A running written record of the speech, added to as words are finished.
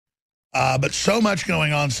But so much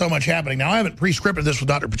going on, so much happening. Now, I haven't pre-scripted this with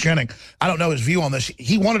Dr. Pieczenik. I don't know his view on this.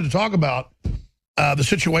 He wanted to talk about the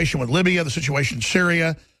situation with Libya, the situation in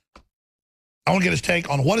Syria. I want to get his take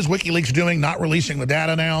on what is WikiLeaks doing, not releasing the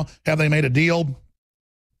data now. Have they made a deal?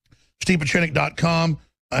 StevePieczenik.com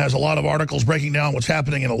has a lot of articles breaking down what's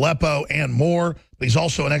happening in Aleppo and more. But he's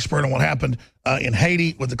also an expert on what happened in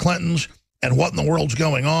Haiti with the Clintons and what in the world's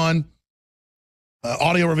going on.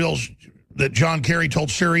 Audio reveals that John Kerry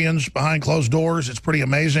told Syrians behind closed doors. It's pretty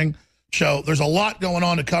amazing. So there's a lot going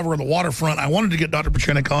on to cover on the waterfront. I wanted to get Dr.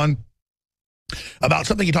 Pieczenik on about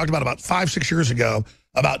something he talked about 5-6 years ago,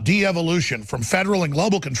 about de-evolution from federal and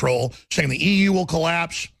global control, saying the EU will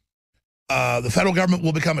collapse, the federal government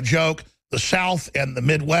will become a joke, the South and the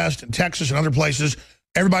Midwest and Texas and other places,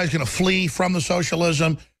 everybody's going to flee from the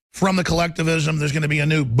socialism, from the collectivism. There's going to be a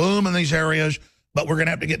new boom in these areas, but we're going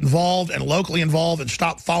to have to get involved and locally involved and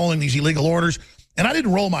stop following these illegal orders. And I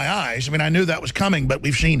didn't roll my eyes. I mean, I knew that was coming, but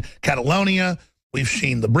we've seen Catalonia, we've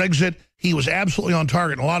seen the Brexit. He was absolutely on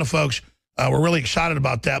target, and a lot of folks were really excited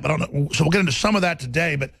about that. But I don't know, so we'll get into some of that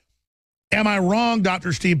today. But am I wrong,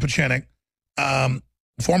 Dr. Steve Pieczenik,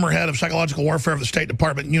 former head of psychological warfare of the State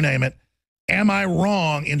Department, you name it, am I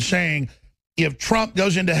wrong in saying if Trump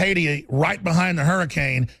goes into Haiti right behind the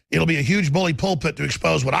hurricane, it'll be a huge bully pulpit to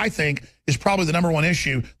expose what I think is probably the #1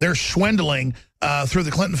 issue? They're swindling through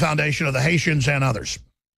the Clinton Foundation of the Haitians and others.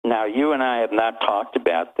 Now, you and I have not talked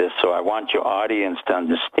about this, so I want your audience to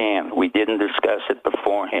understand. We didn't discuss it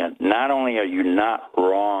beforehand. Not only are you not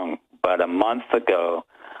wrong, but a month ago,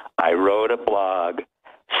 I wrote a blog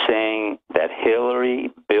saying that Hillary,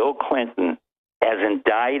 Bill Clinton, as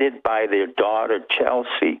indicted by their daughter,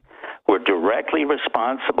 Chelsea, were directly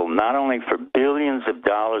responsible not only for billions of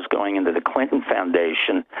dollars going into the Clinton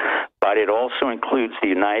Foundation, but it also includes the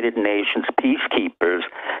United Nations peacekeepers.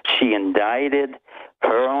 She indicted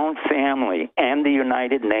her own family and the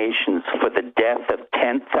United Nations for the death of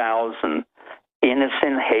 10,000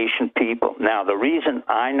 innocent Haitian people. Now, the reason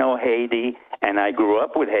I know Haiti and I grew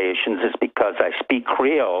up with Haitians is because I speak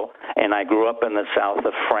Creole, and I grew up in the south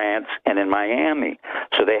of France and in Miami.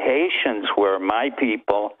 So the Haitians were my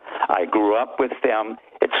people. I grew up with them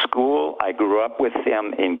at school. I grew up with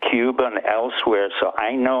them in Cuba and elsewhere. So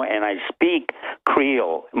I know and I speak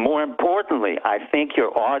Creole. More importantly, I think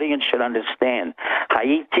your audience should understand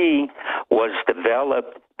Haiti was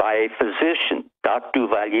developed by a physician, Dr.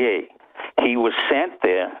 Duvalier. He was sent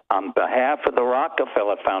there on behalf of the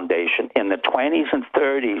Rockefeller Foundation in the 20s and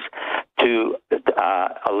 30s to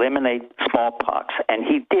eliminate smallpox. And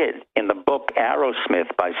he did. In the book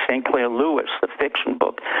Arrowsmith by Sinclair Lewis, the fiction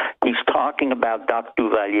book, he's talking about Dr.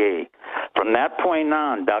 Duvalier. From that point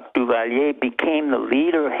on, Dr. Duvalier became the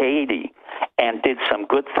leader of Haiti and did some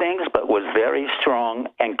good things, but was very strong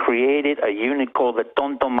and created a unit called the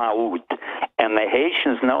Tonton Maout. And the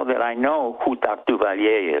Haitians know that I know who Dr.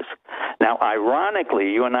 Duvalier is. Now,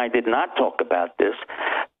 ironically, you and I did not talk about this.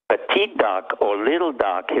 Petit Doc, or Little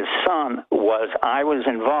Doc, his son, I was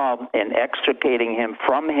involved in extricating him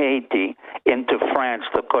from Haiti into France,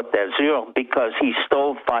 the Côte d'Azur, because he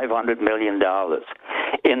stole $500 million.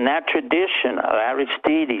 In that tradition of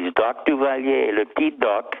Aristides, Doc Duvalier, Le Petit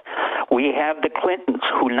Doc, we have the Clintons,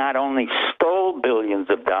 who not only stole billions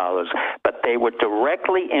of dollars, but they were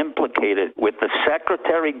directly implicated with the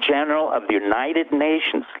Secretary General of the United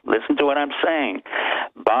Nations, listen to what I'm saying,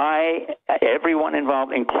 by everyone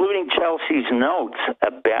involved, including Chelsea's notes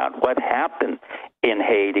about what happened in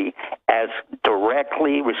Haiti, as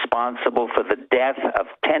directly responsible for the death of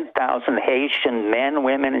 10,000 Haitian men,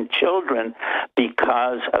 women, and children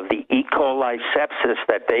because of the E. coli sepsis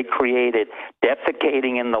that they created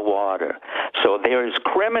defecating in the water. So there's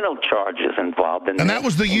criminal charges involved in this. And that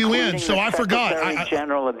was the UN, so I forgot. Secretary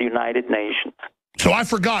General of the United Nations. So I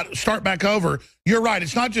forgot. Start back over. You're right.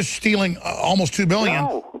 It's not just stealing almost $2 billion.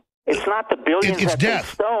 No. It's not the billions it's that death.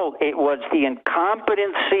 They stole. It was the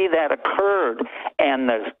incompetency that occurred and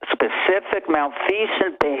the specific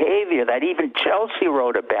malfeasant behavior that even Chelsea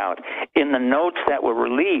wrote about in the notes that were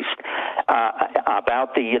released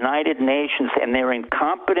about the United Nations and their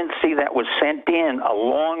incompetency that was sent in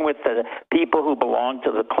along with the people who belonged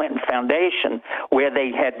to the Clinton Foundation, where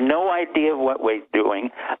they had no idea what they were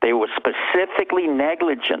doing. They were specifically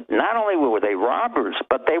negligent. Not only were they robbers,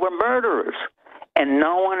 but they were murderers. And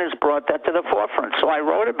no one has brought that to the forefront. So I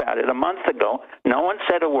wrote about it a month ago. No one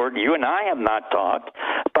said a word. You and I have not talked.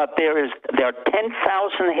 But there are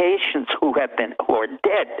 10,000 Haitians who are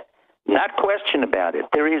dead Not question about it.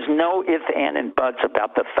 There is no if, and buts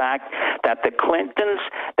about the fact that the Clintons,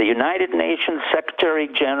 the United Nations Secretary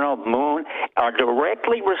General Moon, are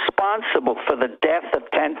directly responsible for the death of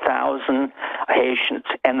 10,000 Haitians.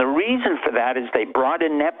 And the reason for that is they brought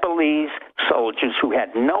in Nepalese soldiers who had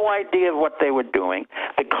no idea what they were doing.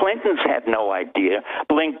 The Clintons had no idea.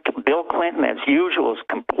 Bill Clinton, as usual, is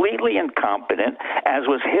completely incompetent, as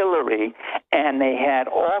was Hillary, and they had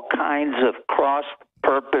all kinds of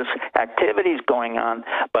cross-purpose activities going on,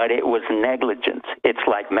 but it was negligence. It's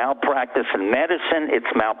like malpractice in medicine, it's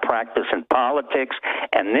malpractice in politics,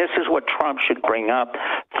 and this is what Trump should bring up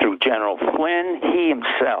through General Flynn, he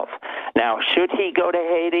himself. Now, should he go to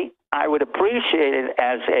Haiti? I would appreciate it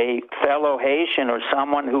as a fellow Haitian or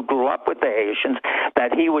someone who grew up with the Haitians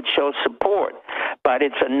that he would show support. But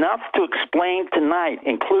it's enough to explain tonight,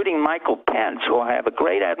 including Michael Pence, who I have a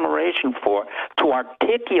great admiration for, to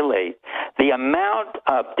articulate the amount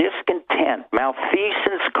of discontent,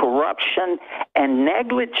 malfeasance, corruption, and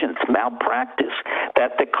negligence, malpractice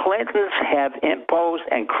that the Clintons have imposed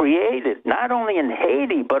and created, not only in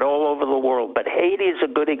Haiti, but all over the world. But Haiti is a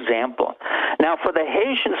good example. Now, for the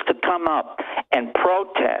Haitians to come up and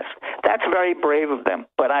protest, that's very brave of them.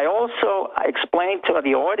 But I also explained to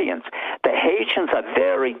the audience the Haitians are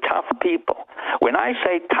very tough people. When I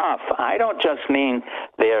say tough, I don't just mean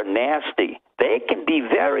they're nasty. They can be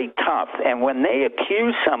very tough, and when they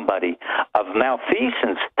accuse somebody of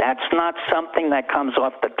malfeasance, that's not something that comes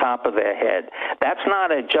off the top of their head. That's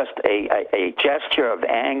not just a gesture of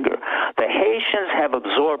anger. The Haitians have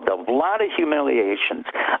absorbed a lot of humiliations,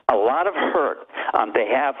 a lot of hurt on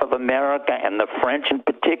behalf of America and the French in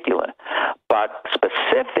particular. But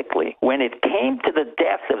specifically, when it came to the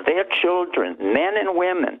death of their children, men and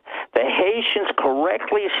women, the Haitians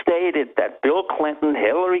correctly stated that Bill Clinton,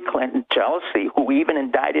 Hillary Clinton, Chelsea, who even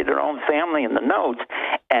indicted her own family in the notes,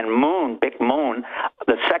 and Moon, Big Moon,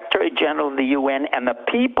 the Secretary General of the UN, and the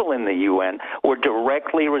people in the UN were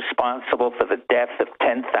directly responsible for the death of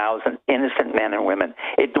 10,000 innocent men and women.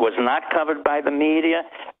 It was not covered by the media.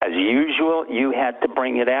 As usual, you had to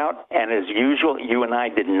bring it out, and as usual, you and I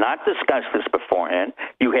did not discuss this beforehand.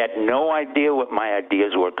 You had no idea what my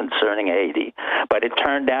ideas were concerning Haiti, but it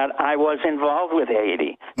turned out I was involved with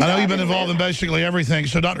Haiti. I know you've been involved in basically everything.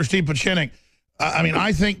 So, Dr. Steve Pieczenik, I mean,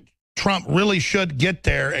 I think Trump really should get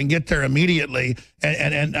there and get there immediately.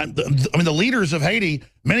 And I mean, the leaders of Haiti,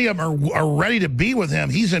 many of them are ready to be with him.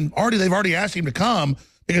 They've already asked him to come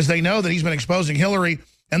because they know that he's been exposing Hillary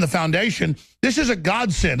and the foundation. This is a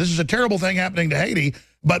godsend. This is a terrible thing happening to Haiti,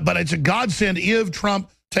 but it's a godsend if Trump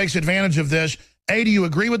takes advantage of this. A, do you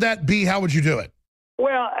agree with that? B, how would you do it?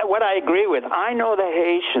 Well, what I agree with, I know the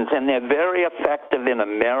Haitians, and they're very effective in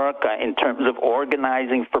America in terms of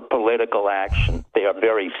organizing for political action. They are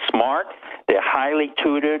very smart. They're highly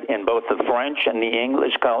tutored in both the French and the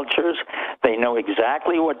English cultures. They know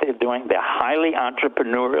exactly what they're doing. They're highly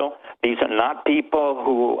entrepreneurial. These are not people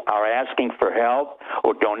who are asking for help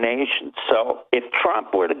or donations. So if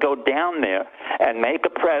Trump were to go down there and make a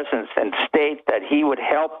presence and state that he would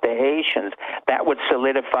help the Haitians, that would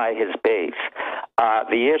solidify his base.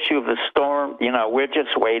 The issue of the storm, we're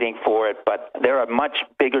just waiting for it, but there are much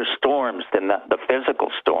bigger storms than the physical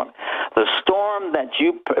storm. The storm that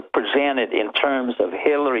you presented in terms of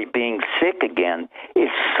Hillary being sick again is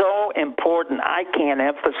so important. I can't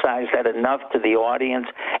emphasize that enough to the audience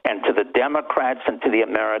and to the Democrats and to the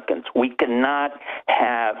Americans. We cannot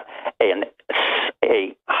have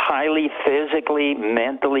a highly physically,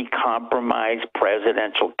 mentally compromised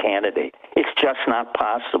presidential candidate. It's just not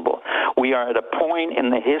possible. We are at a point in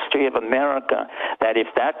the history of America that if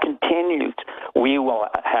that continues, we will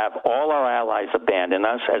have all our allies abandon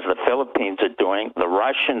us, as the Philippines are doing, the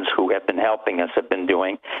Russians who have been helping us have been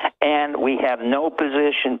doing, and we have no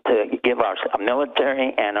position to give our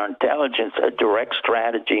military and our intelligence a direct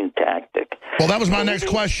strategy and tactic. Well, that was my next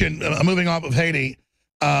question, moving off of Haiti.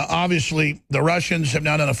 Obviously, the Russians have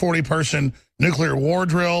now done a 40-person nuclear war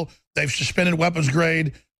drill. They've suspended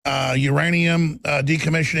weapons-grade uranium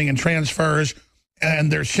decommissioning and transfers,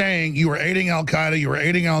 and they're saying you are aiding al-Qaeda, you are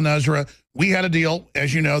aiding al-Nusra. We had a deal,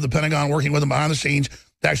 as you know, the Pentagon working with them behind the scenes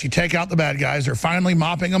to actually take out the bad guys. They're finally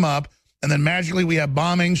mopping them up, and then magically we have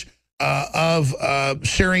bombings of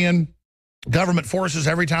Syrian government forces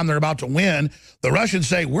every time they're about to win. The Russians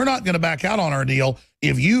say, we're not going to back out on our deal.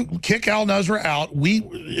 If you kick al-Nusra out,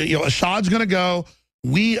 Assad's going to go.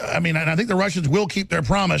 And I think the Russians will keep their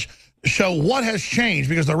promise. So what has changed?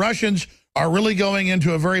 Because the Russians are really going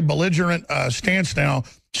into a very belligerent stance now,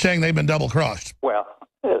 saying they've been double-crossed. Well,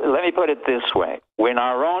 Let me put it this way. When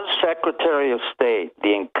our own Secretary of State,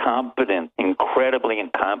 the incompetent, incredibly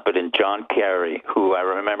incompetent John Kerry, who I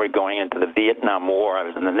remember going into the Vietnam War, I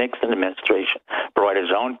was in the Nixon administration, brought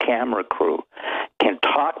his own camera crew, can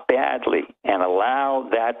talk badly and allow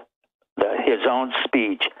his own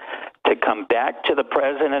speech to come back to the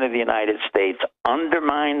President of the United States,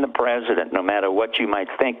 undermine the President, no matter what you might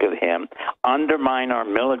think of him, undermine our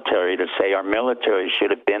military to say our military should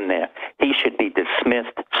have been there. He should be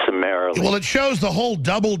dismissed summarily. Well, it shows the whole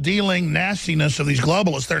double-dealing nastiness of these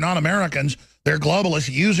globalists. They're not Americans. They're globalists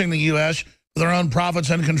using the U.S. for their own profits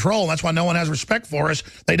and control. That's why no one has respect for us.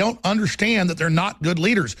 They don't understand that they're not good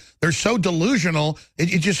leaders. They're so delusional, it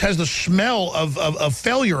just has the smell of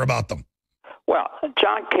failure about them. Well,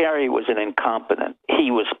 John Kerry was an incompetent. He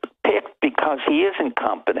was picked because he is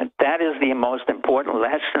incompetent. That is the most important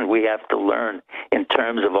lesson we have to learn in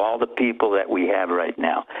terms of all the people that we have right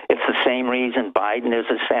now. It's the same reason Biden is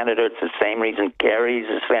a senator. It's the same reason Kerry is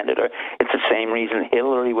a senator. It's the same reason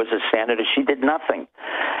Hillary was a senator. She did nothing.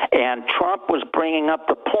 And Trump was bringing up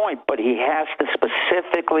the point, but he has to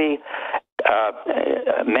specifically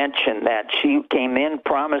mention that she came in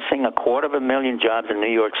promising 250,000 jobs in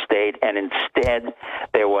New York State, and instead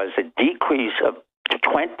there was a decrease of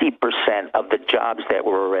 20% of the jobs that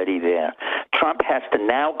were already there. Trump has to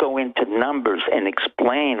now go into numbers and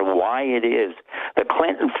explain why it is the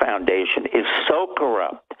Clinton Foundation is so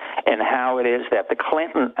corrupt, and how it is that the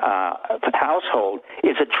Clinton household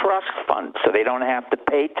is a trust fund, so they don't have to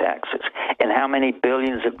pay taxes, and how many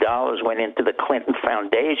billions of dollars went into the Clinton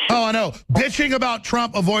Foundation. Oh, I know. Bitching about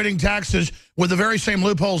Trump avoiding taxes with the very same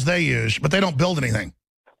loopholes they use, but they don't build anything.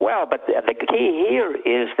 Well, but the key here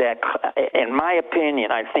is that, in my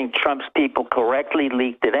opinion, I think Trump's people correctly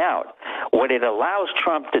leaked it out. What it allows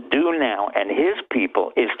Trump to do now, and his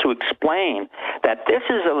people, is to explain that this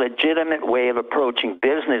is a legitimate way of approaching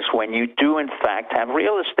business when you do, in fact, have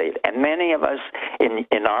real estate. And many of us in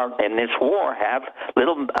this war have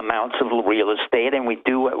little amounts of real estate, and we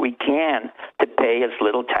do what we can to pay as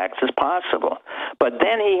little tax as possible. But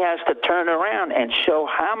then he has to turn around and show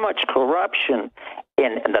how much corruption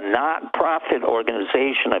in the non-profit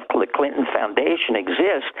organization of the Clinton Foundation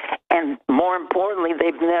exists, and more importantly,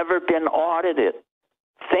 they've never been audited.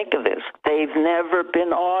 Think of this. They've never been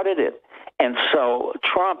audited. And so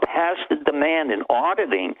Trump has to demand an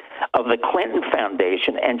auditing of the Clinton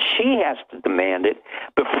Foundation, and she has to demand it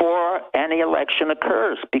before any election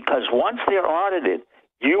occurs, because once they're audited,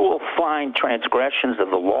 you will find transgressions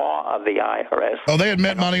of the law of the IRS. Oh, they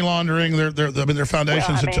admit money laundering, their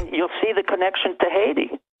foundations. Well, I mean, you'll see the connection to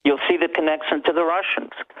Haiti. You'll see the connection to the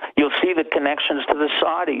Russians. You'll see the connections to the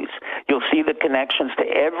Saudis. You'll see the connections to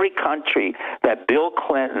every country that Bill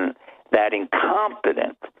Clinton, that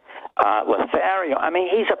incompetent Lothario, I mean,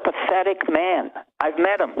 he's a pathetic man. I've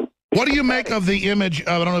met him. What do you make of the image,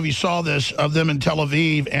 I don't know if you saw this, of them in Tel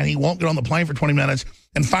Aviv, and he won't get on the plane for 20 minutes,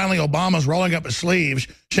 and finally Obama's rolling up his sleeves,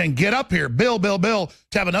 saying, get up here, Bill, Bill, Bill,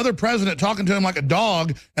 to have another president talking to him like a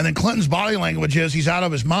dog, and then Clinton's body language is he's out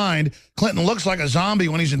of his mind. Clinton looks like a zombie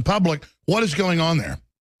when he's in public. What is going on there?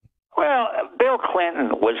 Well, Bill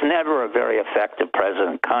Clinton was never a very effective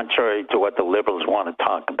president, contrary to what the liberals want to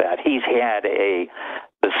talk about. He's had a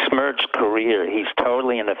besmirched career. He's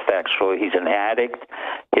totally ineffectual. He's an addict.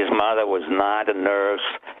 His mother was not a nurse.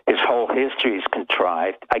 His whole history is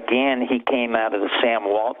contrived. Again, he came out of the Sam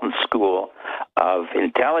Walton School of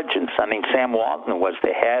Intelligence. I mean, Sam Walton was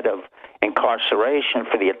the head of incarceration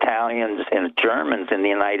for the Italians and Germans in the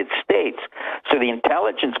United States. So the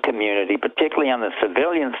intelligence community, particularly on the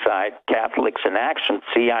civilian side, Catholics in Action,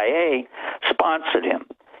 CIA, sponsored him.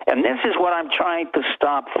 And this is what I'm trying to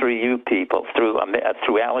stop through you people, through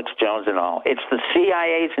Alex Jones and all. It's the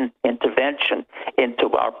CIA's intervention into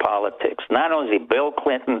our politics. Not only Bill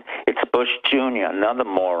Clinton, it's Bush Jr., another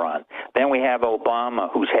moron. Then we have Obama,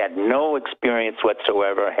 who's had no experience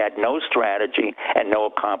whatsoever, had no strategy, and no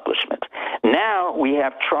accomplishments. Now we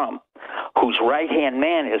have Trump, whose right-hand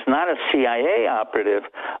man is not a CIA operative,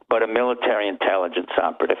 but a military intelligence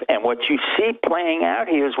operative. And what you see playing out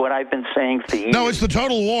here is what I've been saying for years. No, it's the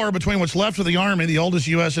total war between what's left of the Army, the oldest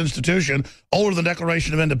U.S. institution, older than the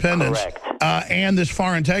Declaration of Independence, and this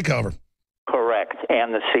foreign takeover. Correct,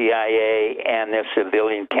 and the CIA and their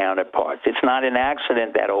civilian counterparts. It's not an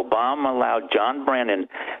accident that Obama allowed John Brennan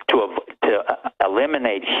to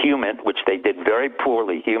eliminate human, which they did very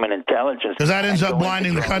poorly, human intelligence. Because that ends up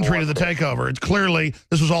blinding the country to the takeover. It's clearly,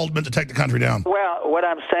 this was all meant to take the country down. Well, what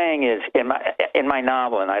I'm saying is, in my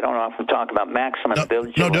novel, and I don't often talk about maximum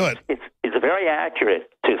vigilance, no, do it. It's very accurate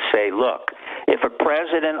to say, look, If a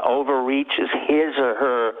president overreaches his or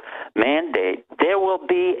her mandate, there will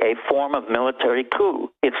be a form of military coup.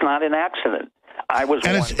 It's not an accident.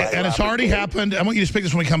 It's already happened. I want you to speak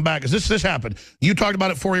this when we come back, because this happened. You talked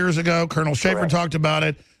about it 4 years ago. Colonel Schaefer talked about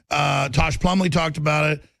it. Tosh Plumley talked about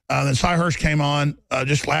it. Then Cy Hirsch came on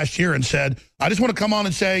just last year and said, I just want to come on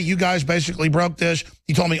and say you guys basically broke this.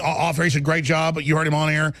 He told me off air, he said, great job, but you heard him on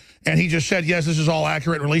air. And he just said, yes, this is all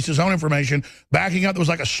accurate, released his own information, backing up. There was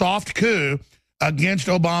like a soft coup against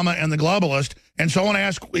Obama and the globalist. And so I want to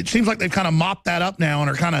ask, it seems like they've kind of mopped that up now and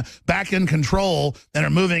are kind of back in control and are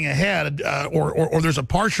moving ahead, or there's a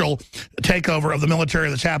partial takeover of the military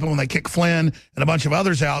that's happened when they kick Flynn and a bunch of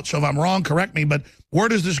others out. So if I'm wrong, correct me, but where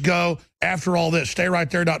does this go after all this? Stay right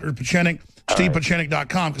there, Dr. Pieczenik,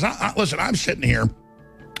 StevePieczenik.com. Because listen, I'm sitting here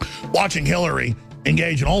watching Hillary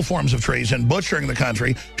engage in all forms of treason, butchering the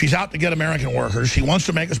country. She's out to get American workers. She wants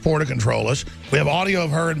to make us poor to control us. We have audio of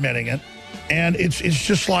her admitting it. And it's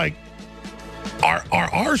just like, are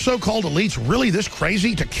our so-called elites really this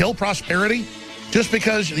crazy to kill prosperity just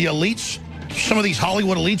because the elites, some of these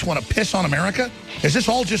Hollywood elites, want to piss on America? Is this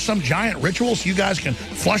all just some giant ritual so you guys can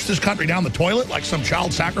flush this country down the toilet like some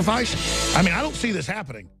child sacrifice? I mean, I don't see this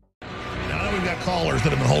happening. Now, I know we've got callers that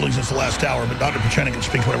have been holding since the last hour, but Dr. Pieczenik can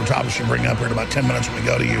speak to whatever topics you bring up here in about 10 minutes when we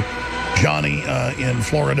go to you. Johnny in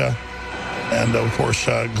Florida, and, of course,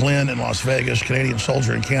 Glenn in Las Vegas, Canadian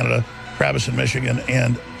Soldier in Canada, Travis in Michigan,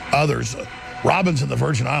 and others. Robin's in the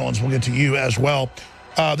Virgin Islands. We'll get to you as well.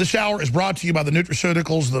 This hour is brought to you by the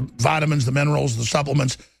nutraceuticals, the vitamins, the minerals, the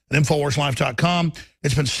supplements at InfoWarsLife.com.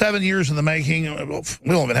 It's been 7 years in the making. We've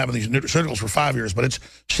only been having these nutraceuticals for 5 years, but it's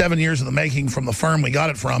 7 years in the making from the firm we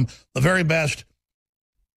got it from. The very best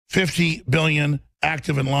 50 billion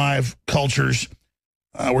active and live cultures.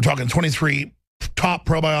 We're talking 23 top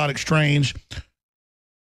probiotic strains.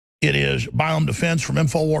 It is Biome Defense from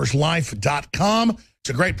InfoWarsLife.com. It's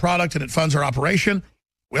a great product, and it funds our operation.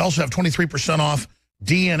 We also have 23% off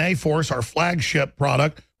DNA Force, our flagship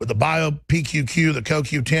product, with the Bio PQQ, the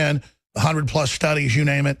CoQ10, the 100-plus studies, you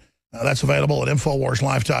name it. That's available at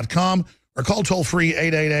InfoWarsLife.com. Or call toll-free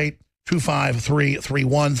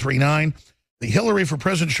 888-253-3139. The Hillary for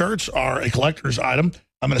Prison shirts are a collector's item.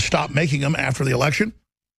 I'm going to stop making them after the election.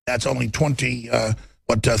 That's only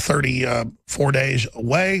 34 days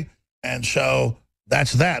away. And so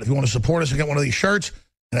that's that. If you want to support us and get one of these shirts,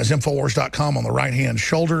 it has Infowars.com on the right-hand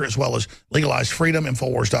shoulder, as well as Legalized Freedom,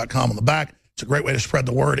 Infowars.com on the back. It's a great way to spread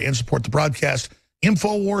the word and support the broadcast.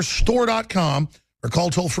 InfoWarsStore.com, or call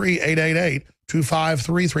toll-free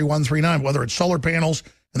 888-253-3139, whether it's solar panels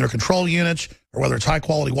and their control units, or whether it's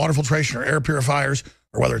high-quality water filtration or air purifiers,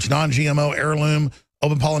 or whether it's non-GMO, heirloom,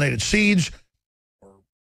 open-pollinated seeds, or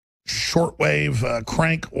shortwave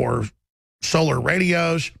crank or solar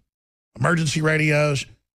radios, emergency radios,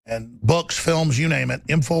 and books, films, you name it.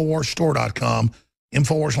 InfoWarsStore.com,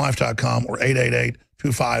 InfoWarsLife.com, or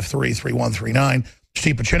 888-253-3139.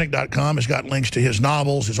 StevePieczenik.com has got links to his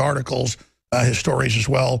novels, his articles, his stories as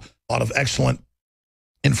well. A lot of excellent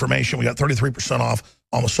information. We got 33% off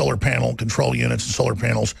on the solar panel control units and solar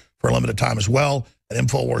panels for a limited time as well at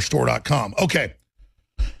InfoWarsStore.com. Okay.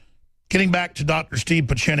 Getting back to Dr. Steve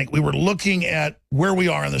Pieczenik, we were looking at where we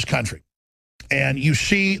are in this country. And you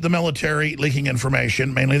see the military leaking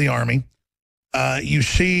information, mainly the Army. You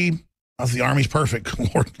see, not that the Army's perfect,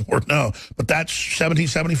 Lord no, but that's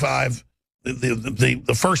 1775.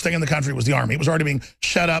 The first thing in the country was the Army. It was already being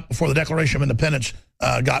set up before the Declaration of Independence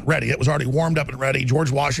got ready. It was already warmed up and ready.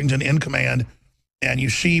 George Washington in command. And you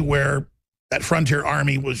see where that frontier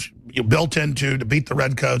army was built into to beat the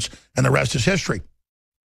Redcoats, and the rest is history.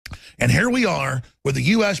 And here we are with the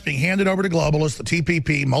U.S. being handed over to globalists, the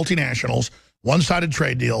TPP, multinationals, one-sided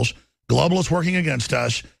trade deals, globalists working against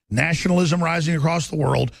us, nationalism rising across the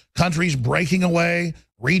world, countries breaking away,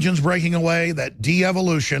 regions breaking away, that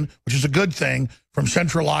de-evolution, which is a good thing, from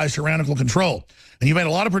centralized tyrannical control. And you made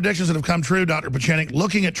a lot of predictions that have come true, Dr. Pieczenik,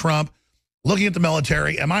 looking at Trump, looking at the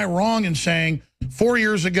military. Am I wrong in saying 4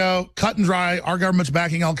 years ago, cut and dry, our government's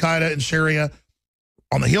backing al-Qaeda in Syria?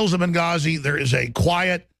 On the heels of Benghazi, there is a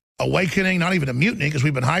quiet awakening, not even a mutiny because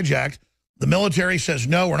we've been hijacked. The military says,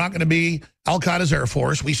 no, we're not going to be al-Qaeda's Air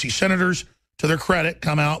Force. We see senators, to their credit,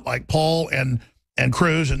 come out like Paul and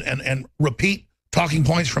Cruz and repeat talking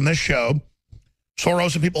points from this show.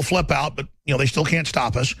 Soros and people flip out, but they still can't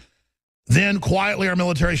stop us. Then quietly our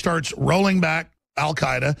military starts rolling back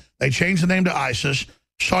al-Qaeda. They change the name to ISIS.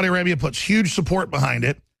 Saudi Arabia puts huge support behind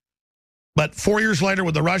it. But 4 years later,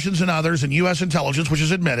 with the Russians and others and U.S. intelligence, which is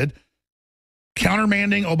admitted,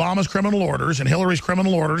 countermanding Obama's criminal orders and Hillary's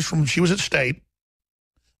criminal orders from when she was at state,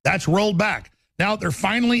 that's rolled back. Now they're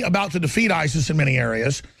finally about to defeat ISIS in many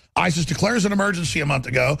areas. ISIS declares an emergency a month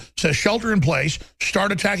ago, says shelter in place,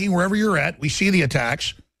 start attacking wherever you're at. We see the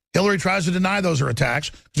attacks. Hillary tries to deny those are attacks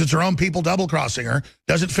because it's her own people double-crossing her.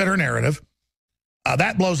 Doesn't fit her narrative.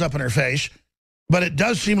 That blows up in her face. But it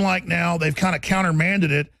does seem like now they've kind of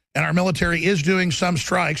countermanded it, and our military is doing some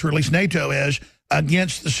strikes, or at least NATO is,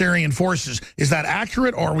 against the Syrian forces. Is that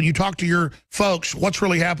accurate, or when you talk to your folks, what's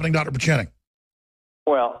really happening, Dr. Pieczenik?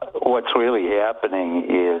 Well, what's really happening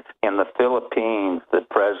is in the Philippines, the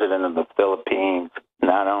president of the Philippines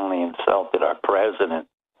not only insulted our president,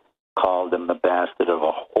 called him the bastard of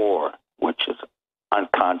a whore, which is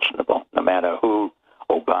unconscionable, no matter who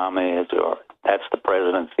Obama is, or that's the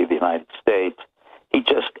presidency of the United States. He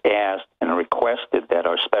just asked and requested that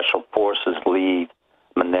our special forces leave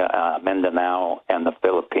Mindanao and the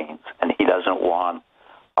Philippines, and he doesn't want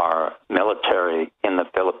our military in the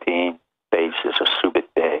Philippine bases or Subic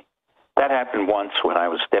Bay. That happened once when I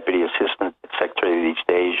was Deputy Assistant Secretary of East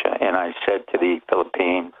Asia, and I said to the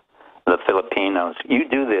Filipinos, you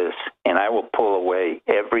do this, and I will pull away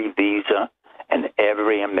every visa and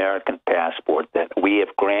every American passport that we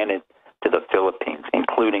have granted to the Philippines,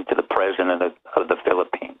 including to the President of the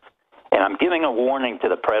Philippines. And I'm giving a warning to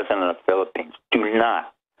the President of the Philippines. Do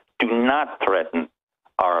not threaten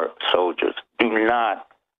our soldiers. Do not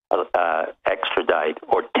extradite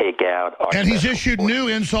or take out our... And he's issued new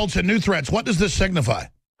insults and new threats. What does this signify?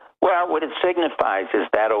 Well, what it signifies is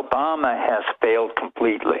that Obama has failed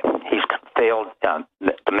completely. He's failed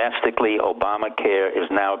domestically. Obamacare is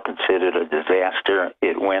now considered a disaster.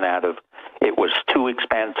 It was too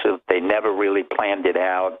expensive. They never really planned it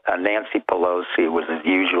out. Nancy Pelosi was, as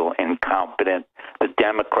usual, incompetent. The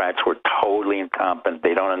Democrats were totally incompetent.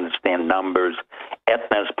 They don't understand numbers.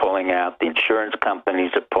 Aetna's pulling out. The insurance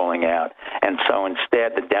companies are pulling out. And so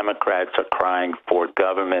instead, the Democrats are crying for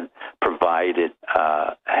government-provided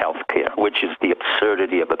health care, which is the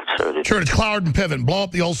absurdity of absurdity. Sure, it's Cloward and Piven. Blow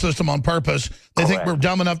up the old system on purpose. They think we're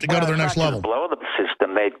dumb enough to go to their next level. Blow the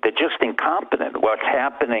system. They're just incompetent. What's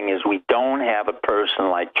happening is we don't have a person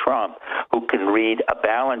like Trump who can read a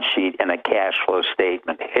balance sheet and a cash flow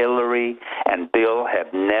statement. Hillary and Bill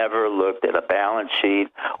have never looked at a balance sheet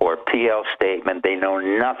or a PL statement. They know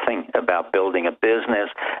nothing about building a business,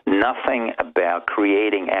 nothing about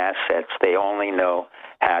creating assets. They only know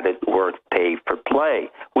how to work pay for play.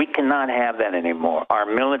 We cannot have that anymore. Our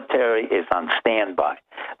military is on standby.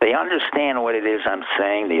 They understand what it is I'm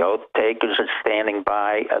saying. The oath takers are standing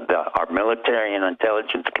by our military and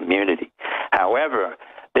intelligence community. However,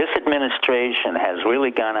 this administration has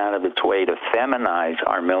really gone out of its way to feminize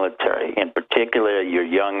our military. In particular, your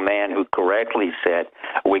young man who correctly said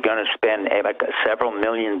we're going to spend several $1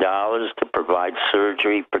 million to provide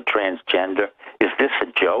surgery for transgender. Is this a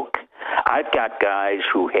joke? I've got guys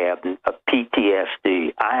who have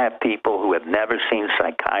PTSD. I have people who have never seen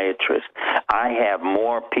psychiatrists. I have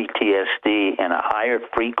more PTSD and a higher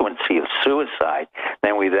frequency of suicide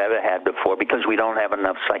than we've ever had before because we don't have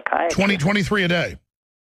enough psychiatrists. 23 a day.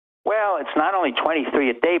 Well, it's not only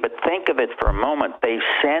 23 a day, but think of it for a moment. They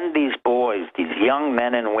send these boys, these young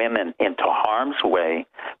men and women, into harm's way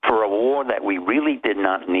for a war that we really did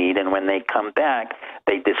not need, and when they come back,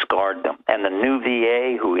 they discard them. And the new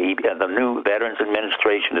VA, the new Veterans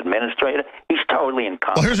Administration administrator, he's totally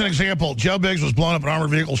incompetent. Well, here's an example. Joe Biggs was blown up in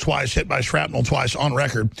armored vehicles twice, hit by shrapnel twice on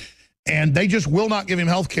record. And they just will not give him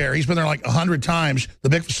health care. He's been there like 100 times, the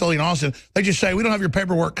big facility in Austin. They just say, we don't have your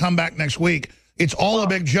paperwork, come back next week. It's all a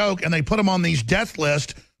big joke, and they put him on these death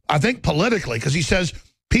lists, I think politically, because he says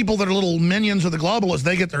people that are little minions of the globalists,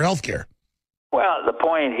 they get their health care. Well, the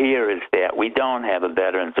point here is that we don't have a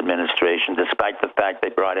Veterans Administration, despite the fact they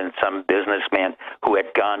brought in some businessman who had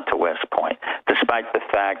gone to West Point, despite the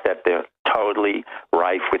fact that they're totally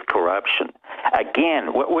rife with corruption.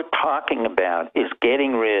 Again, what we're talking about is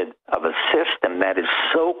getting rid of a system that is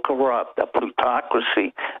so corrupt, a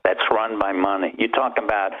plutocracy that's run by money. You talk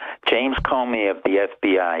about James Comey of the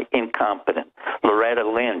FBI, incompetent. Loretta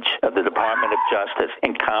Lynch of the Department of Justice,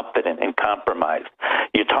 incompetent and compromised.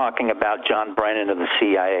 You're talking about John Brennan of the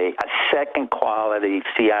CIA, a second-quality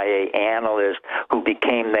CIA analyst who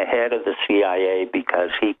became the head of the CIA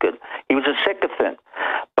because he was a sycophant.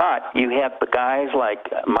 But you have the guys like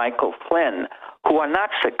Michael Flynn who are not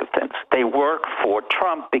sycophants. They work for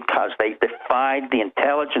Trump because they defied the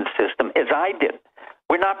intelligence system, as I did.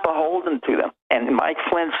 We're not beholden to them. and Mike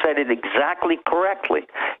Flynn said it exactly correctly.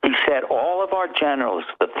 He said all of our generals,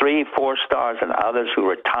 the 3, 4 stars and others who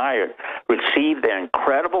retired, received their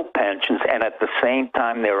incredible pensions, and at the same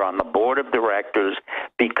time they're on the board of directors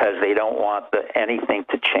because they don't want anything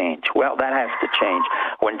to change. Well, that has to change.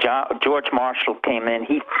 When George Marshall came in,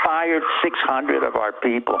 he fired 600 of our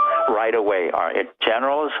people right away, our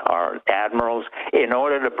generals, our admirals, in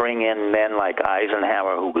order to bring in men like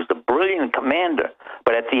Eisenhower, who was the brilliant commander,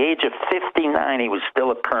 but at the age of 59, he was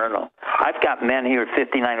still a colonel. I've got men here at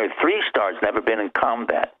 59 with 3 stars, never been in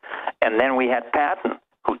combat. And then we had Patton,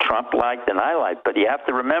 who Trump liked and I liked. But you have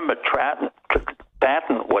to remember, Patton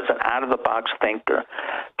was an out-of-the-box thinker.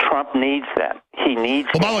 Trump needs that. He needs...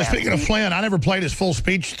 Well, by the way, speaking of Flynn, I never played his full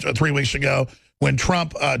speech 3 weeks ago when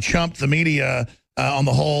Trump chumped the media on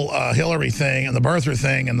the whole Hillary thing and the birther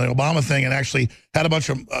thing and the Obama thing, and actually had a bunch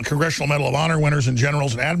of Congressional Medal of Honor winners and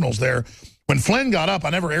generals and admirals there. When Flynn got up, I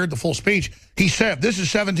never aired the full speech, he said, this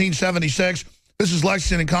is 1776, this is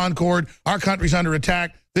Lexington and Concord, our country's under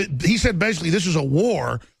attack. He said basically this is a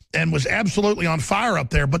war, and was absolutely on fire up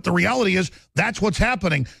there. But the reality is that's what's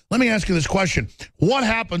happening. Let me ask you this question. What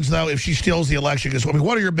happens, though, if she steals the election? Because, I mean,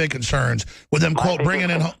 what are your big concerns with them, quote, bringing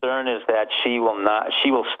in... My concern is that she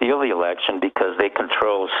will steal the election because they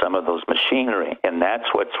control some of those machinery, and that's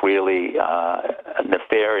what's really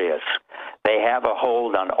nefarious. They have a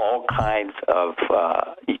hold on all kinds of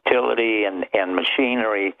utility and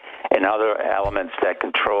machinery and other elements that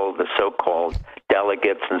control the so-called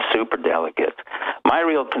delegates and superdelegates. My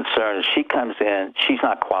real concern is she comes in, she's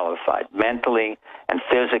not qualified mentally and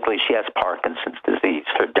physically. She has Parkinson's disease.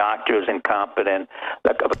 Her doctor is incompetent.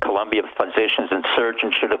 The Columbia physicians and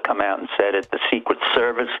surgeons should have come out and said it. The Secret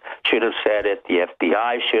Service should have said it. The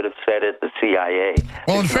FBI should have said it. The CIA.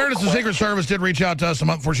 Well, in fairness, the Secret Service did reach out to us a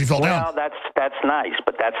month before she fell down. Well, that's nice,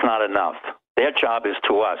 but that's not enough. Their job is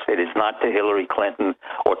to us. It is not to Hillary Clinton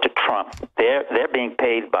or to Trump. They're being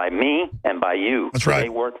paid by me and by you. That's right. They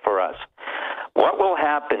work for us. What will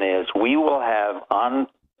happen is we will have on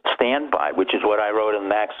standby, which is what I wrote in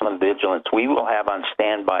Maximum Vigilance, we will have on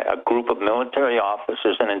standby a group of military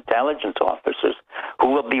officers and intelligence officers who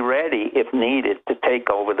will be ready, if needed, to take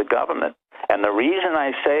over the government. And the reason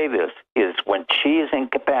I say this is when she is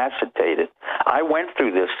incapacitated, I went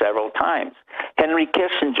through this several times. Henry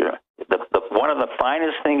Kissinger, one of the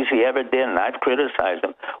finest things he ever did, and I've criticized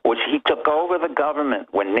him, was he took over the government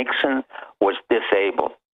when Nixon was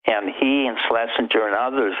disabled. And he and Schlesinger and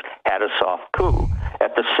others had a soft coup.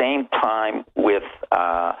 At the same time with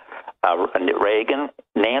Reagan,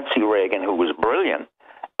 Nancy Reagan, who was brilliant,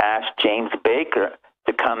 asked James Baker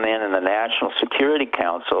to come in the National Security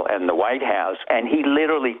Council and the White House, and he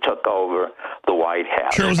literally took over the White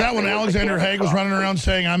House. Sure, was that when Alexander Haig was running around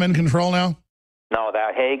saying, I'm in control now? No,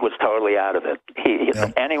 that Haig was totally out of it.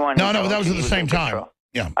 Anyone? No, that was at the same time.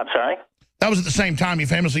 Yeah. I'm sorry? That was at the same time. He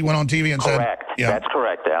famously went on TV and correct. said... Yeah. That's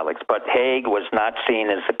correct, Alex. But Haig was not seen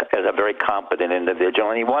as a very competent individual,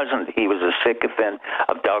 and he wasn't. He was a sycophant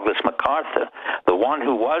of Douglas MacArthur. The one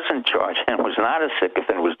who was in charge and was not a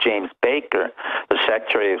sycophant was James Baker, the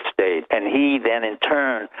Secretary of State, and he then, in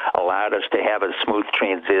turn, allowed us to have a smooth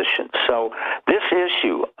transition. So this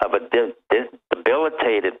issue of a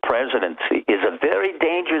debilitated presidency is a very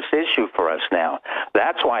dangerous issue for us now.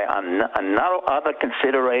 That's why on another other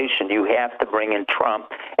consideration, you have to bring in Trump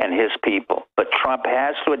and his people. But Trump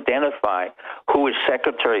has to identify who his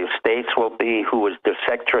Secretary of States will be, who his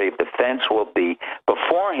Secretary of Defense will be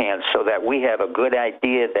beforehand, so that we have a good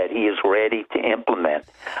idea that he is ready to implement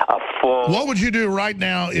a full... What would you do right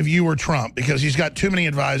now if you were Trump? Because he's got too many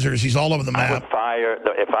advisors. He's all over the map.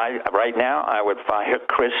 Right now, I would fire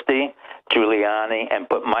Christie, Giuliani, and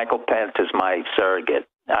put Michael Pence as my surrogate.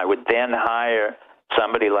 I would then hire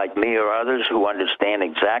somebody like me or others who understand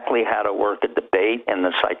exactly how to work a debate and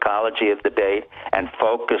the psychology of debate, and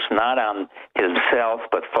focus not on himself,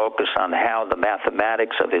 but focus on how the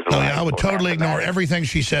mathematics of his life. I would totally ignore everything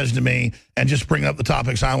she says to me and just bring up the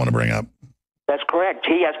topics I want to bring up. That's correct.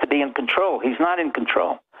 He has to be in control. He's not in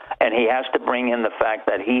control. And he has to bring in the fact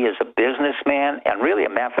that he is a businessman and really a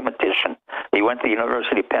mathematician. He went to the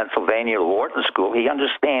University of Pennsylvania, Wharton School. He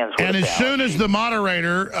understands what... And as soon as the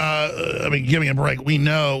moderator, give me a break, we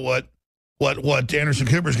know what Anderson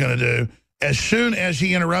Cooper's going to do. As soon as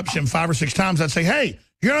he interrupts him 5 or 6 times, I'd say, hey,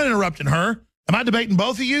 you're not interrupting her. Am I debating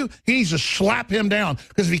both of you? He needs to slap him down.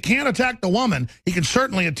 Because if he can't attack the woman, he can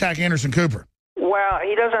certainly attack Anderson Cooper. Well,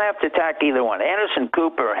 he doesn't have to attack either one. Anderson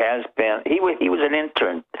Cooper has been, he was an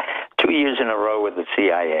intern 2 years in a row with the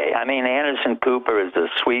CIA. I mean, Anderson Cooper is a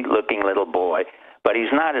sweet-looking little boy, but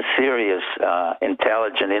he's not a serious,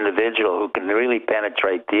 intelligent individual who can really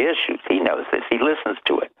penetrate the issues. He knows this. He listens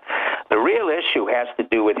to it. The real issue has to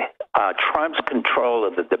do with Trump's control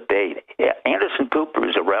of the debate. Anderson Cooper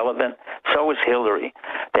is irrelevant. So is Hillary.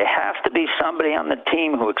 There has to be somebody on the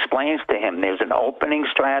team who explains to him there's an opening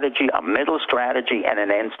strategy, a middle strategy, and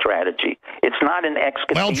an end strategy. It's not an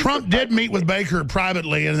execution. Well, Trump did meet with Baker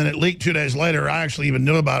privately, and then it leaked 2 days later. I actually even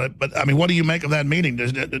knew about it. But, I mean, what do you make of that meeting?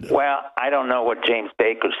 Well, I don't know what James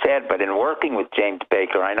Baker said, but in working with James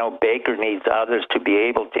Baker, I know Baker needs others to be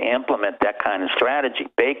able to implement that kind of strategy.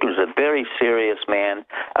 Baker's a very serious man,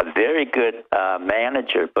 a very good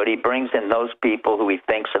manager, but he brings in those people who he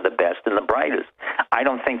thinks are the best and the brightest. I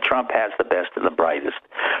don't think Trump has the best and the brightest.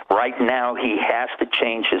 Right now, he has to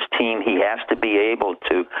change his team. He has to be able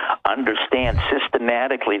to understand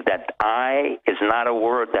systematically that I is not a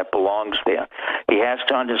word that belongs there. He has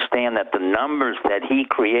to understand that the numbers that he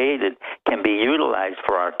created can be utilized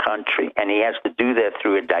for our country, and he has to do that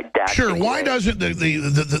through a didactic Sure. Why way. doesn't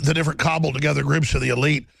the different cobbled together groups of the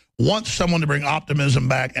elite want someone to bring optimism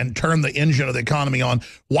back and turn the engine of the economy on?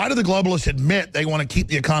 Why do the globalists admit they want to keep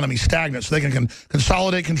the economy stagnant so they can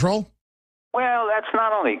consolidate control? Well, that's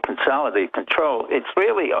not only consolidate control. It's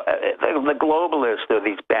really the globalists or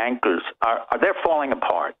these bankers they're falling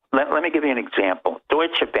apart. Let me give you an example.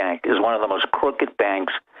 Deutsche Bank is one of the most crooked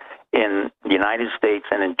banks in the United States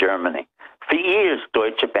and in Germany. For years,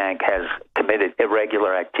 Deutsche Bank has committed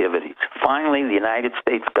irregular activities. Finally, the United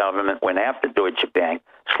States government went after Deutsche Bank,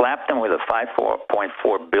 slapped them with a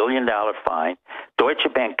 $5.4 billion fine. Deutsche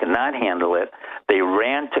Bank cannot handle it. They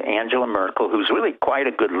ran to Angela Merkel, who's really quite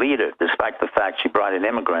a good leader, despite the fact she brought in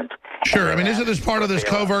immigrants. Sure. I mean, isn't this part of this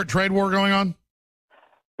covert trade war going on?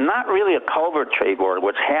 Not really a covert trade war.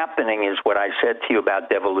 What's happening is what I said to you about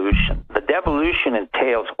devolution. The devolution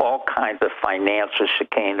entails all kinds of financial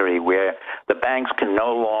chicanery where the banks can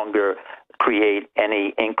no longer create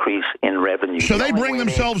any increase in revenue. So they bring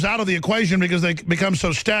themselves out of the equation because they become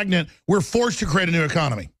so stagnant, we're forced to create a new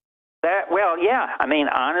economy. Well, yeah. I mean,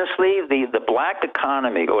 honestly, the black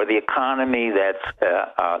economy or the economy that's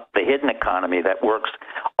the hidden economy that works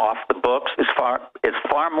off the books is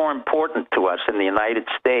far more important to us in the United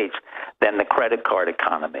States than the credit card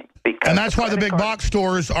economy. And that's why the big box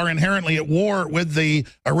stores are inherently at war with the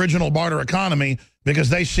original barter economy, because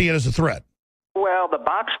they see it as a threat. Well, the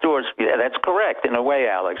box stores, yeah, that's correct in a way,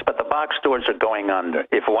 Alex, but the box stores are going under.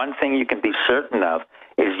 If one thing you can be certain of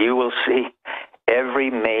is you will see every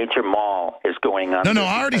major mall is going under. No,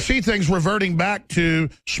 I already see things reverting back to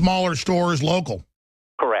smaller stores, local.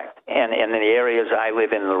 Correct. And in the areas I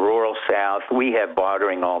live in the rural South, we have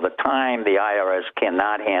bartering all the time. The IRS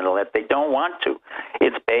cannot handle it. They don't want to.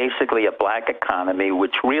 It's basically a black economy,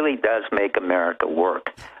 which really does make America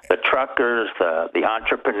work. The truckers, the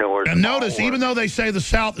entrepreneurs. And notice, even though they say the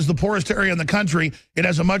South is the poorest area in the country, it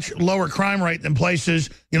has a much lower crime rate than places,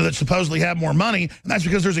 that supposedly have more money, and that's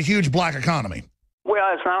because there's a huge black economy.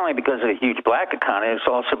 Well, it's not only because of the huge black economy, it's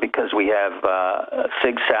also because we have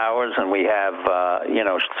Sig Sauers and we have,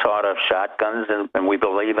 sawed-off shotguns, and we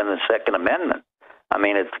believe in the Second Amendment. I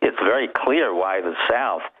mean, it's very clear why the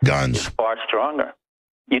South is far stronger.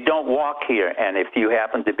 You don't walk here, and if you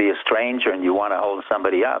happen to be a stranger and you want to hold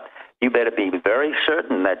somebody up, you better be very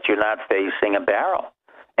certain that you're not facing a barrel.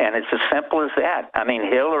 And it's as simple as that. I mean,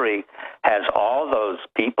 Hillary has all those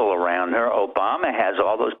people around her. Obama has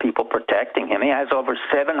all those people protecting him. He has over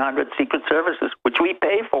 700 Secret Services, which we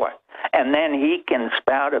pay for. And then he can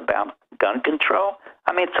spout about gun control.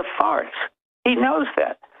 I mean, it's a farce. He knows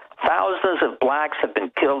that. Thousands of blacks have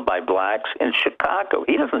been killed by blacks in Chicago.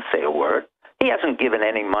 He doesn't say a word. He hasn't given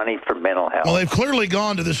any money for mental health. Well, they've clearly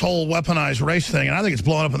gone to this whole weaponized race thing, and I think it's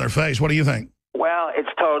blowing up in their face. What do you think? Well, it's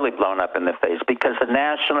totally blown up in the face because the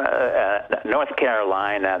national North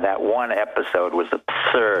Carolina, that one episode was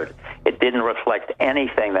absurd. It didn't reflect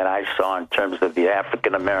anything that I saw in terms of the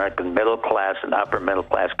African-American middle class and upper middle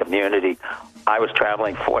class community. I was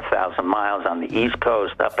traveling 4,000 miles on the East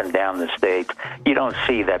Coast, up and down the states. You don't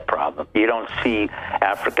see that problem. You don't see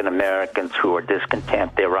African-Americans who are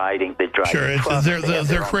discontent. They're riding, they're driving. Sure,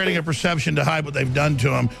 they're creating a perception to hide what they've done to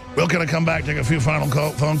them. We're going to come back, take a few final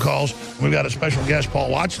phone calls. We've got a special guest,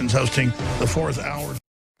 Paul Watson's hosting the fourth hour.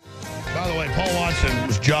 By the way, Paul Watson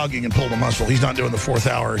was jogging and pulled a muscle. He's not doing the fourth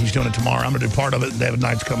hour. He's doing it tomorrow. I'm going to do part of it, and David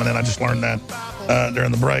Knight's coming in. I just learned that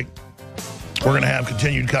during the break. We're going to have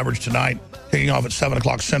continued coverage tonight, kicking off at 7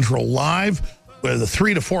 o'clock Central live with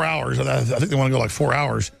 3 to 4 hours. I think they want to go like 4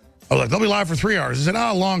 hours. I was like, they'll be live for 3 hours. I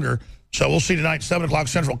said, longer. So we'll see tonight, 7 o'clock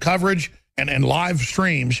Central coverage and live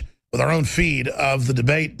streams with our own feed of the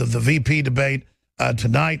debate, the VP debate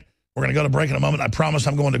tonight. We're going to go to break in a moment. I promise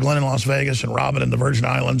I'm going to Glenn in Las Vegas and Robin in the Virgin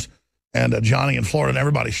Islands and Johnny in Florida and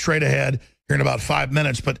everybody straight ahead here in about 5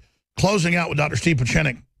 minutes. But closing out with Dr. Steve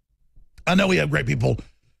Pieczenik, I know we have great people,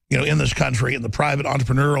 you know, in this country, in the private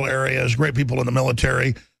entrepreneurial areas, great people in the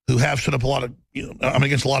military who have set up a lot of, you know, I'm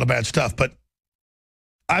against a lot of bad stuff. But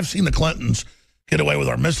I've seen the Clintons get away with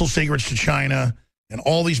our missile secrets to China and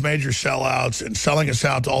all these major sellouts and selling us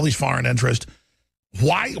out to all these foreign interests.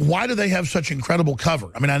 Why do they have such incredible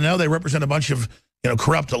cover? I mean, I know they represent a bunch of, you know,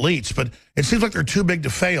 corrupt elites, but it seems like they're too big to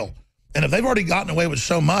fail. And if they've already gotten away with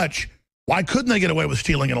so much, why couldn't they get away with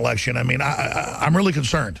stealing an election? I mean, I'm really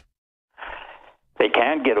concerned. They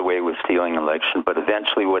can get away with stealing an election, but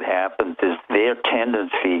eventually what happens is their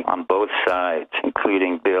tendency on both sides,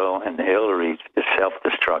 including Bill and Hillary, is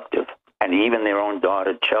self-destructive. And even their own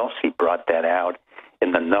daughter, Chelsea, brought that out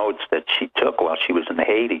in the notes that she took while she was in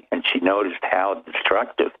Haiti, and she noticed how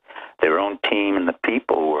destructive their own team and the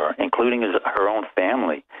people were, including her own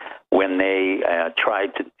family, when they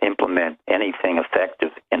tried to implement anything effective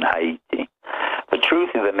in Haiti. The truth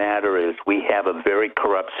of the matter is we have a very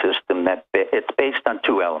corrupt system that it's based on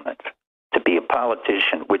two elements. To be a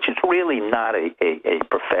politician, which is really not a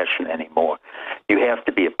profession anymore, you have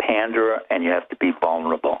to be a panderer and you have to be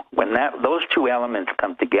vulnerable. When those two elements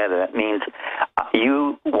come together, that means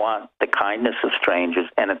you want the kindness of strangers,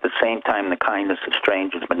 and at the same time the kindness of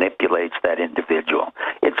strangers manipulates that individual.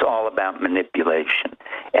 It's all about manipulation.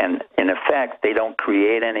 And in effect, they don't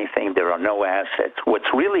create anything. There are no assets.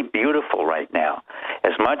 What's really beautiful right now,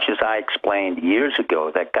 as much as I explained years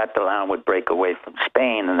ago that Catalan would break away from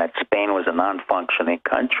Spain and that Spain was a non-functioning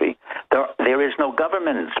country, there is no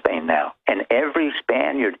government in Spain now, and every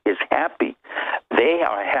Spaniard is happy. They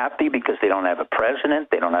are happy because they don't have a president,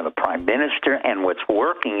 they don't have a prime minister, and what's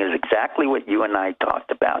working is exactly what you and I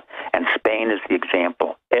talked about, and Spain is the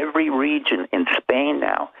example. Every region in Spain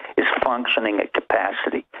now is functioning at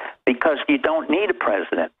capacity because you don't need a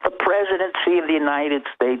president. The presidency of the United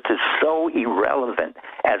States is so irrelevant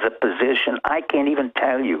as a position. I can't even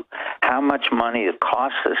tell you how much money it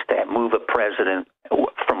costs us to move a president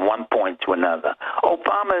from one point to another.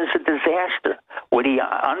 Obama is a disaster. What he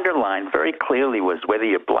underlined very clearly was whether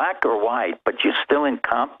you're black or white, but you're still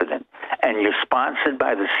incompetent, and you're sponsored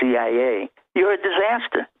by the CIA, you're a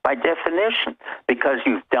disaster by definition because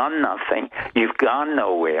you've done nothing, you've gone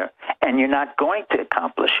nowhere, and you're not going to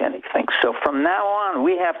accomplish anything. So from now on,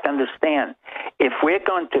 we have to understand, if we're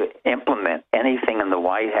going to implement anything in the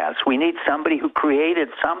White House, we need somebody who created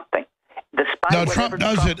something. No, Trump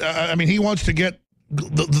does it. I mean, he wants to get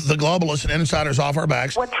the globalists and insiders off our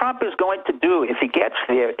backs. What Trump is going to do, if he gets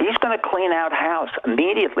there, he's going to clean out house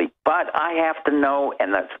immediately. But I have to know,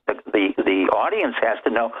 and the audience has to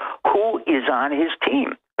know, who is on his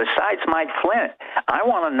team. Besides Mike Flynn, I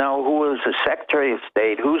want to know who is the Secretary of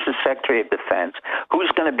State, who's the Secretary of Defense, who's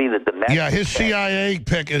going to be the domestic. Yeah, his CIA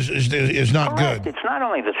pick is not correct. good. It's not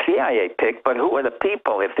only the CIA pick, but who are the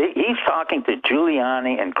people? If he's talking to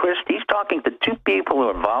Giuliani and Christie, he's talking to two people who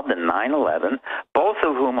are involved in 9/11, both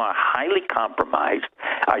of whom are highly compromised.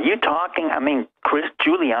 Are you talking? I mean,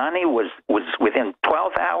 Giuliani was within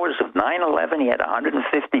 12 hours of 9/11. He had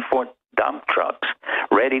 154 dump trucks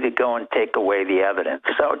ready to go and take away the evidence.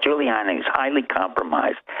 So Giuliani is highly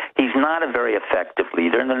compromised. He's not a very effective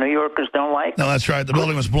leader, and the New Yorkers don't like him. No, that's right. The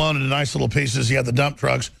building was blown into nice little pieces. He had the dump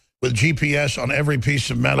trucks with GPS on every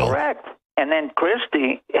piece of metal. Correct. And then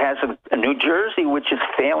Christie has a New Jersey, which is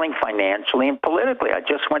failing financially and politically. I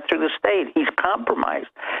just went through the state. He's compromised.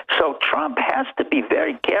 So Trump has to be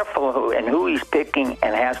very careful who he's picking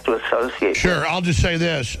and has to associate Sure, with. I'll just say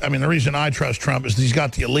this. I mean, the reason I trust Trump is he's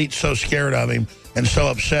got the elite so scared of him and so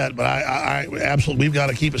upset. But I absolutely, we've got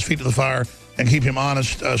to keep his feet to the fire and keep him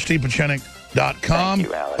honest. StevePieczenik.com. Thank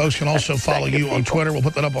you, Alex. Folks can also follow you on Twitter. We'll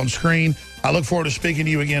put that up on screen. I look forward to speaking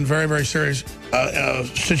to you again. Very, very serious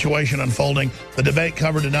situation unfolding. The debate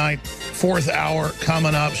covered tonight. 4th hour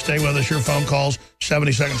coming up. Stay with us. Your phone calls.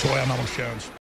 70 seconds away. I'm Alex Jones.